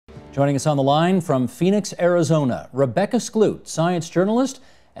Joining us on the line from Phoenix, Arizona, Rebecca Skloot, science journalist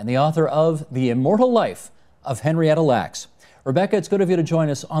and the author of The Immortal Life of Henrietta Lacks. Rebecca, it's good of you to join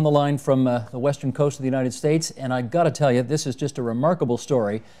us on the line from the western coast of the United States, and I got to tell you, this is just a remarkable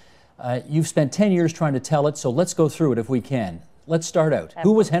story. You've spent 10 years trying to tell it, so let's go through it if we can. Let's start out.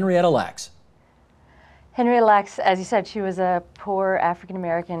 Who was Henrietta Lacks? Henrietta Lacks, as you said, she was a poor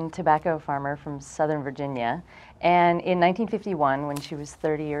African-American tobacco farmer from Southern Virginia. And in 1951, when she was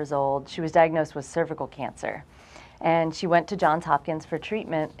 30 years old, she was diagnosed with cervical cancer. And she went to Johns Hopkins for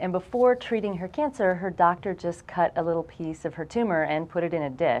treatment. And before treating her cancer, her doctor just cut a little piece of her tumor and put it in a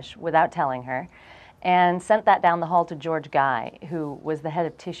dish without telling her, and sent that down the hall to George Guy, who was the head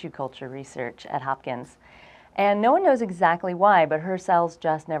of tissue culture research at Hopkins. And no one knows exactly why, but her cells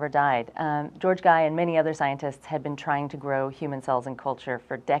just never died. George Guy and many other scientists had been trying to grow human cells in culture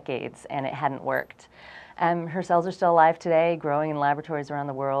for decades, and it hadn't worked. Her cells are still alive today, growing in laboratories around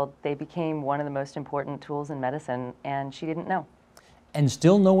the world. They became one of the most important tools in medicine, and she didn't know. And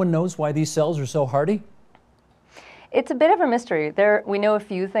still no one knows why these cells are so hardy? It's a bit of a mystery. We know a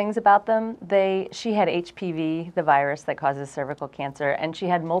few things about them. She had HPV, the virus that causes cervical cancer, and she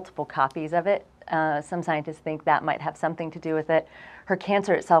had multiple copies of it. Some scientists think that might have something to do with it. Her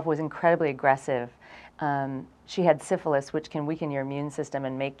cancer itself was incredibly aggressive. She had syphilis, which can weaken your immune system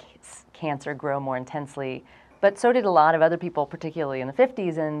and make cancer grow more intensely. But so did a lot of other people, particularly in the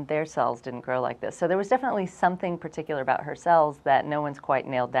 50s, and their cells didn't grow like this. So there was definitely something particular about her cells that no one's quite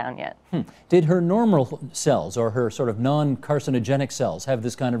nailed down yet. Did her normal cells, or her sort of non-carcinogenic cells, have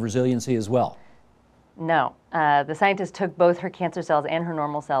this kind of resiliency as well? No. The scientists took both her cancer cells and her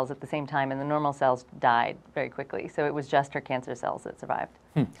normal cells at the same time, and the normal cells died very quickly. So it was just her cancer cells that survived.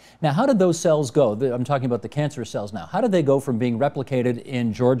 Now, how did those cells go? I'm talking about the cancer cells now. How did they go from being replicated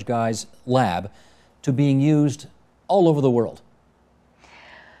in George Guy's lab to being used all over the world?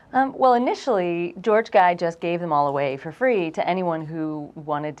 Well, initially, George Guy just gave them all away for free to anyone who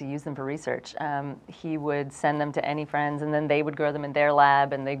wanted to use them for research. He would send them to any friends, and then they would grow them in their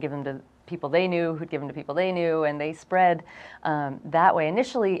lab, and they'd give them to people they knew, who'd give them to people they knew, and they spread that way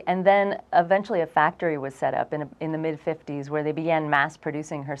initially. And then eventually a factory was set up in the mid-50s where they began mass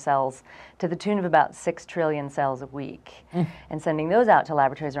producing her cells to the tune of about 6 trillion cells a week, and sending those out to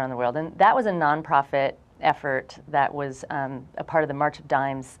laboratories around the world. And that was a nonprofit effort that was a part of the March of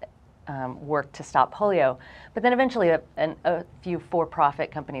Dimes work to stop polio. But then eventually a few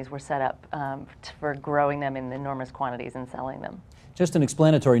for-profit companies were set up for growing them in enormous quantities and selling them. Just an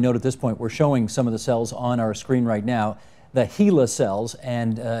explanatory note at this point, we're showing some of the cells on our screen right now, the HeLa cells,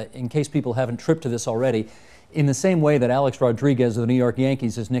 and in case people haven't tripped to this already, in the same way that Alex Rodriguez of the New York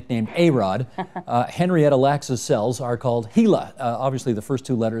Yankees is nicknamed A-Rod, Henrietta Lacks' cells are called HeLa, obviously the first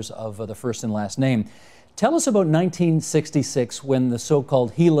two letters of the first and last name. Tell us about 1966 when the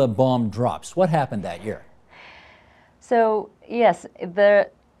so-called HeLa bomb drops. What happened that year? So, yes,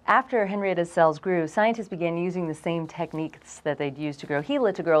 after Henrietta's cells grew, scientists began using the same techniques that they'd used to grow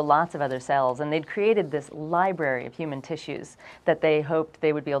HeLa to grow lots of other cells, and they'd created this library of human tissues that they hoped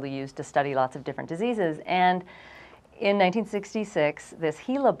they would be able to use to study lots of different diseases. And in 1966, this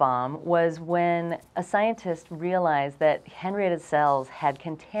HeLa bomb was when a scientist realized that Henrietta's cells had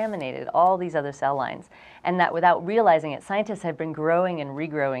contaminated all these other cell lines, and that without realizing it, scientists had been growing and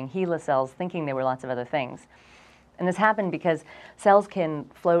regrowing HeLa cells thinking they were lots of other things. And this happened because cells can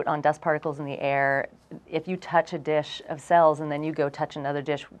float on dust particles in the air. If you touch a dish of cells and then you go touch another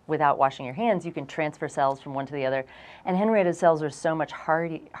dish without washing your hands, you can transfer cells from one to the other. And Henrietta's cells are so much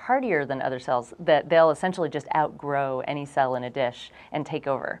hardier than other cells that they'll essentially just outgrow any cell in a dish and take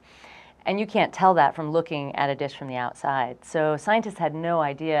over. And you can't tell that from looking at a dish from the outside. So scientists had no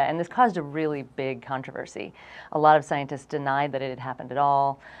idea, and this caused a really big controversy. A lot of scientists denied that it had happened at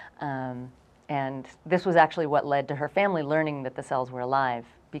all. And this was actually what led to her family learning that the cells were alive,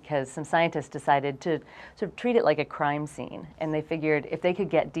 because some scientists decided to sort of treat it like a crime scene. And they figured if they could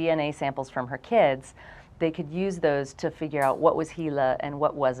get DNA samples from her kids, they could use those to figure out what was HeLa and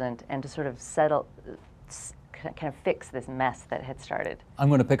what wasn't, and to sort of kind of fix this mess that had started. I'm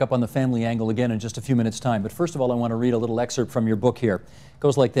going to pick up on the family angle again in just a few minutes' time, but first of all I want to read a little excerpt from your book here. It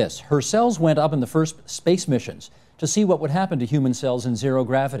goes like this: her cells went up in the first space missions to see what would happen to human cells in zero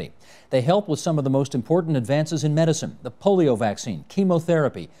gravity. They helped with some of the most important advances in medicine: the polio vaccine,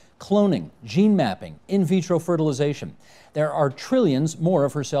 chemotherapy, cloning, gene mapping, in vitro fertilization. There are trillions more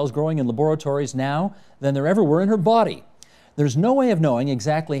of her cells growing in laboratories now than there ever were in her body. There's no way of knowing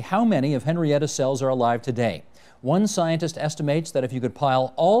exactly how many of Henrietta's cells are alive today. One scientist estimates that if you could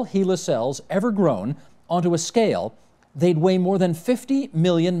pile all HeLa cells ever grown onto a scale, they'd weigh more than 50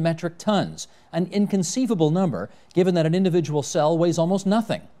 million metric tons, an inconceivable number given that an individual cell weighs almost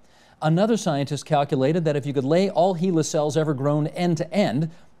nothing. Another scientist calculated that if you could lay all HeLa cells ever grown end to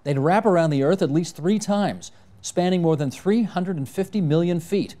end, they'd wrap around the Earth at least 3 times, spanning more than 350 million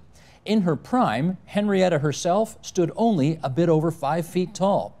feet. In her prime, Henrietta herself stood only a bit over 5 feet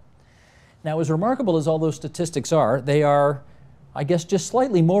tall. Now, as remarkable as all those statistics are, they are, I guess, just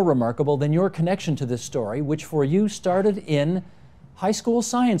slightly more remarkable than your connection to this story, which for you started in high school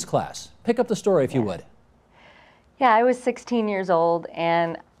science class. Pick up the story if you would. Yeah, I was 16 years old,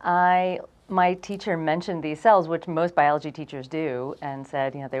 and my teacher mentioned these cells, which most biology teachers do, and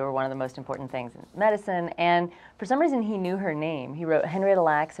said, you know, they were one of the most important things in medicine. And for some reason, he knew her name. He wrote Henrietta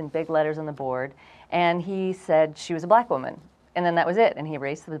Lacks in big letters on the board, and he said she was a black woman. And then that was it. And he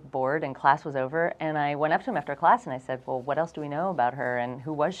erased the board, and class was over. And I went up to him after class, and I said, well, what else do we know about her? And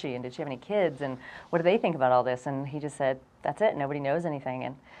who was she? And did she have any kids? And what do they think about all this? And he just said, that's it. Nobody knows anything.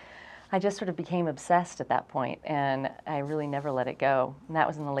 And I just sort of became obsessed at that point, and I really never let it go. And that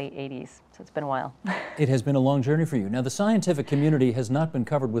was in the late 80s, so it's been a while. It has been a long journey for you. Now, the scientific community has not been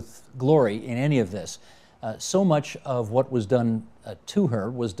covered with glory in any of this. So much of what was done to her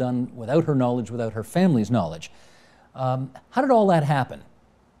was done without her knowledge, without her family's knowledge. How did all that happen?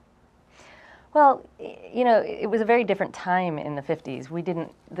 Well, you know, it was a very different time in the 50s.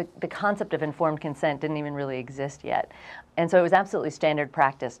 The concept of informed consent didn't even really exist yet. And so it was absolutely standard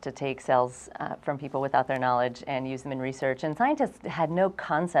practice to take cells from people without their knowledge and use them in research. And scientists had no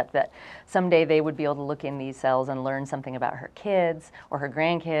concept that someday they would be able to look in these cells and learn something about her kids or her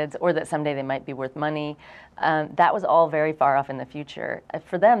grandkids, or that someday they might be worth money. That was all very far off in the future.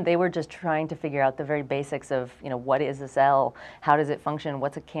 For them, they were just trying to figure out the very basics of, you know, what is a cell? How does it function?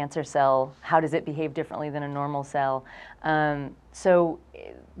 What's a cancer cell? How does it behave differently than a normal cell? So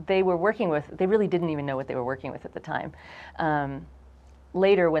they were working with, they really didn't even know what they were working with at the time.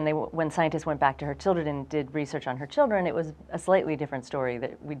 Later, when scientists went back to her children and did research on her children, it was a slightly different story,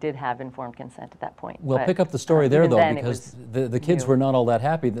 that we did have informed consent at that point. Well, but, pick up the story there, though, because the kids new. were not all that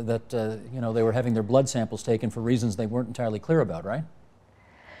happy that you know, they were having their blood samples taken for reasons they weren't entirely clear about, right?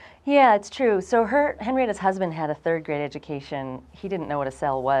 Yeah, it's true. So Henrietta's husband had a 3rd grade education. He didn't know what a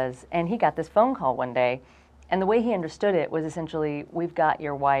cell was, and he got this phone call one day. And the way he understood it was essentially, we've got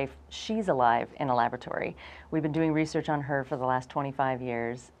your wife, she's alive in a laboratory. We've been doing research on her for the last 25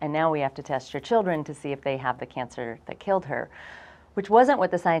 years, and now we have to test your children to see if they have the cancer that killed her, which wasn't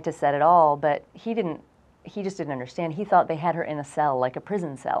what the scientist said at all, but he just didn't understand. He thought they had her in a cell, like a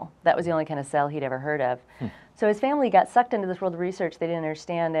prison cell. That was the only kind of cell he'd ever heard of. So his family got sucked into this world of research they didn't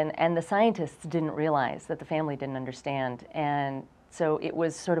understand, and the scientists didn't realize that the family didn't understand. And so it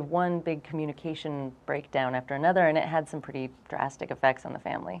was sort of one big communication breakdown after another, and it had some pretty drastic effects on the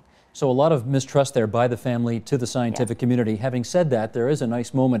family. So a lot of mistrust there by the family to the scientific community. Having said that, there is a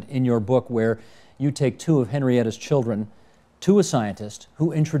nice moment in your book where you take 2 of Henrietta's children to a scientist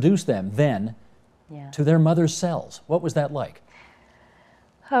who introduced them then to their mother's cells. What was that like?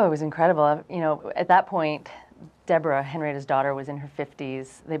 Oh, it was incredible. You know, at that point, Deborah, Henrietta's daughter, was in her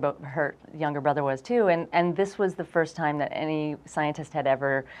 50s. Her younger brother was too, and this was the first time that any scientist had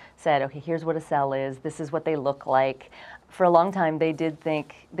ever said, okay, here's what a cell is, this is what they look like. For a long time,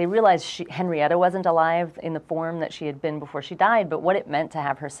 they realized Henrietta wasn't alive in the form that she had been before she died, but what it meant to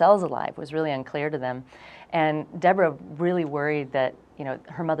have her cells alive was really unclear to them. And Deborah really worried that, you know,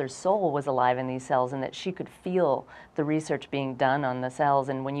 her mother's soul was alive in these cells, and that she could feel the research being done on the cells,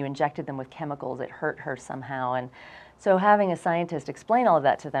 and when you injected them with chemicals, it hurt her somehow. And so having a scientist explain all of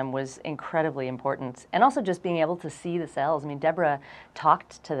that to them was incredibly important. And also just being able to see the cells. I mean, Deborah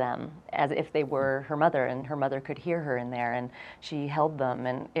talked to them as if they were her mother, and her mother could hear her in there, and she held them,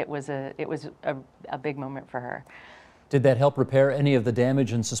 and it was a big moment for her. Did that help repair any of the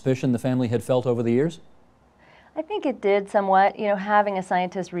damage and suspicion the family had felt over the years? I think it did somewhat. You know, having a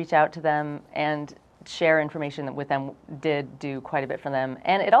scientist reach out to them and share information with them did do quite a bit for them.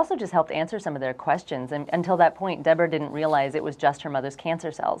 And it also just helped answer some of their questions. And until that point, Deborah didn't realize it was just her mother's cancer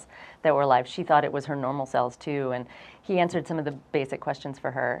cells that were alive. She thought it was her normal cells too. And he answered some of the basic questions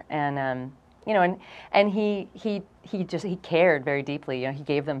for her. And you know, and he cared very deeply. You know, he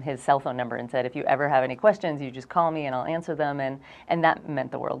gave them his cell phone number and said, if you ever have any questions, you just call me and I'll answer them. And that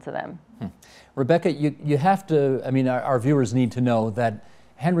meant the world to them. Rebecca, you have to, I mean, our viewers need to know that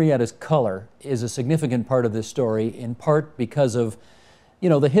Henrietta's color is a significant part of this story, in part because of, you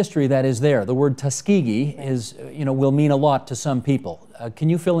know, the history that is there. The word Tuskegee is, you know, will mean a lot to some people. Can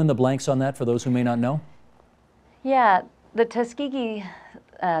you fill in the blanks on that for those who may not know? Yeah, the Tuskegee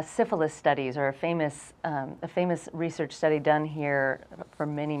syphilis studies are a famous research study done here for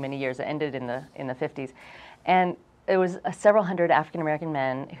many, many years. It ended in the 50s. And it was several hundred African-American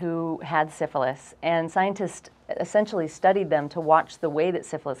men who had syphilis, and scientists essentially studied them to watch the way that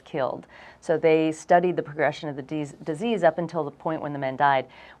syphilis killed. So they studied the progression of the disease up until the point when the men died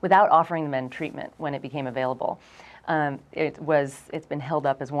without offering the men treatment when it became available. It's been held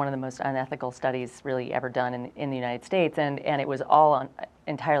up as one of the most unethical studies really ever done in the United States, and it was all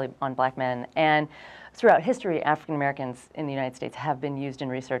entirely on black men. And throughout history, African Americans in the United States have been used in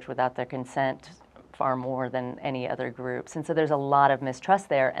research without their consent far more than any other groups. And so there's a lot of mistrust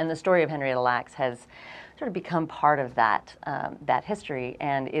there. And the story of Henrietta Lacks has sort of become part of that, that history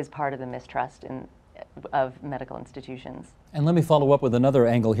and is part of the mistrust of medical institutions. And let me follow up with another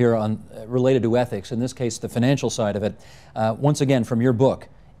angle here on related to ethics, in this case the financial side of it. Once again from your book,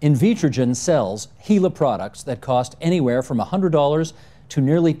 Invitrogen sells HeLa products that cost anywhere from $100 to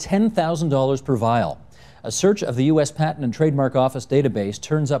nearly $10,000 per vial. A search of the U.S. Patent and Trademark Office database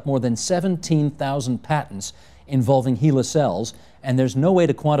turns up more than 17,000 patents involving HeLa cells, and there's no way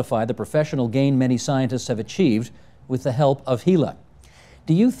to quantify the professional gain many scientists have achieved with the help of HeLa.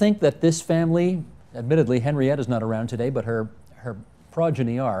 Do you think that this family, admittedly Henrietta's not around today, but her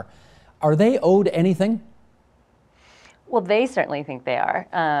progeny are they owed anything? Well, they certainly think they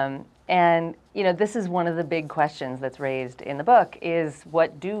are. And, you know, this is one of the big questions that's raised in the book is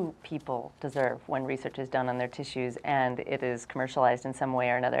what do people deserve when research is done on their tissues and it is commercialized in some way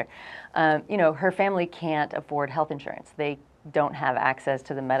or another? You know, her family can't afford health insurance. They don't have access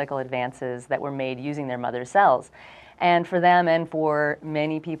to the medical advances that were made using their mother's cells. And for them and for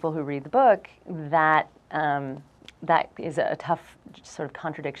many people who read the book, that is a tough sort of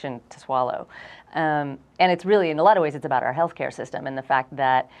contradiction to swallow. And it's really, in a lot of ways, it's about our healthcare system and the fact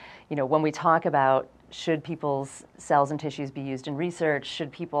that, you know, when we talk about should people's cells and tissues be used in research,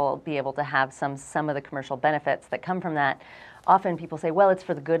 should people be able to have some of the commercial benefits that come from that, often people say, well, it's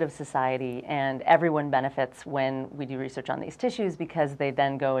for the good of society and everyone benefits when we do research on these tissues because they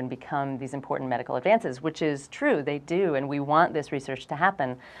then go and become these important medical advances, which is true, they do, and we want this research to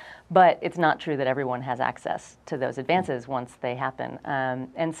happen. But it's not true that everyone has access to those advances once they happen.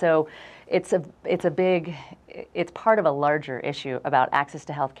 And so it's part of a larger issue about access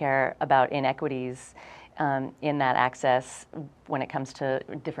to healthcare, about inequities in that access when it comes to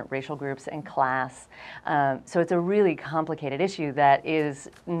different racial groups and class. So it's a really complicated issue that is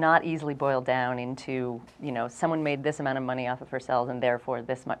not easily boiled down into, you know, someone made this amount of money off of her cells and therefore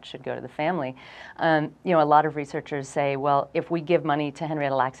this much should go to the family. You know, a lot of researchers say, well, if we give money to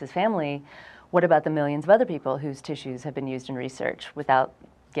Henrietta Lacks's family, what about the millions of other people whose tissues have been used in research without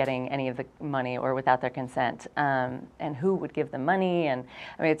getting any of the money or without their consent, and who would give them money? And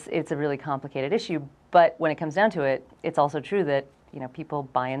I mean, it's a really complicated issue. But when it comes down to it, it's also true that, you know, people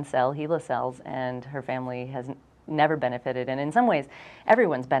buy and sell HeLa cells, and her family has never benefited. And in some ways,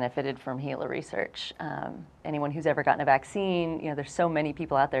 everyone's benefited from HeLa research. Anyone who's ever gotten a vaccine, you know, there's so many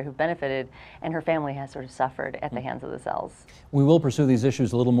people out there who've benefited, and her family has sort of suffered at the hands of the cells. We will pursue these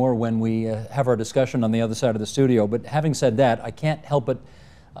issues a little more when we have our discussion on the other side of the studio. But having said that, I can't help but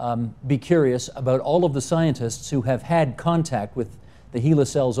be curious about all of the scientists who have had contact with the HeLa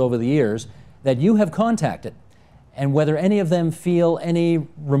cells over the years that you have contacted, and whether any of them feel any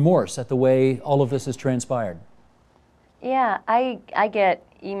remorse at the way all of this has transpired. Yeah, I get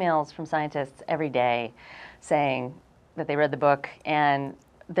emails from scientists every day saying that they read the book, and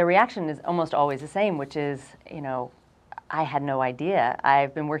their reaction is almost always the same, which is, you know, I had no idea.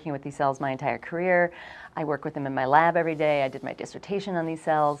 I've been working with these cells my entire career. I work with them in my lab every day. I did my dissertation on these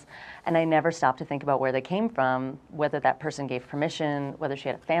cells, and I never stopped to think about where they came from, whether that person gave permission, whether she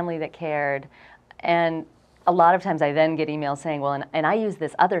had a family that cared. And a lot of times I then get emails saying, well, and I use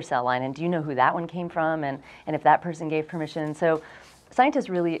this other cell line, and do you know who that one came from, and if that person gave permission? So scientists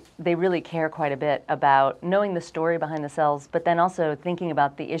really care quite a bit about knowing the story behind the cells, but then also thinking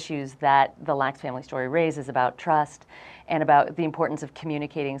about the issues that the Lacks family story raises about trust and about the importance of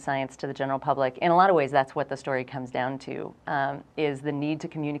communicating science to the general public. In a lot of ways, that's what the story comes down to, is the need to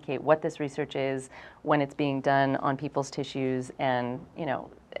communicate what this research is when it's being done on people's tissues, and, you know,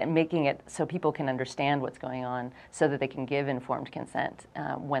 making it so people can understand what's going on so that they can give informed consent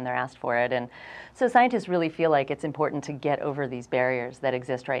when they're asked for it. And so scientists really feel like it's important to get over these barriers that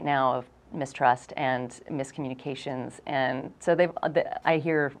exist right now of mistrust and miscommunications. And so I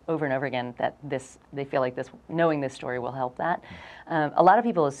hear over and over again that they feel like knowing this story will help that. A lot of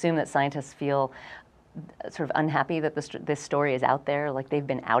people assume that scientists feel sort of unhappy that this story is out there, like they've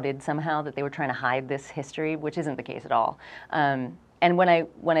been outed somehow, that they were trying to hide this history, which isn't the case at all. And when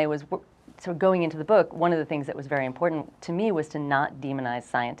I was sort of going into the book, one of the things that was very important to me was to not demonize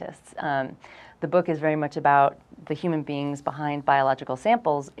scientists. The book is very much about the human beings behind biological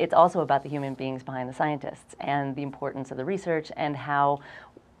samples. It's also about the human beings behind the scientists and the importance of the research, and how,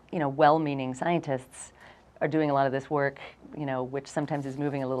 you know, well-meaning scientists are doing a lot of this work, you know, which sometimes is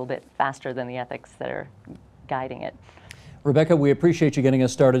moving a little bit faster than the ethics that are guiding it. Rebecca, we appreciate you getting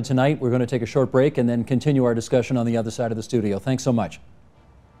us started tonight. We're going to take a short break and then continue our discussion on the other side of the studio. Thanks so much.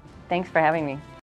 Thanks for having me.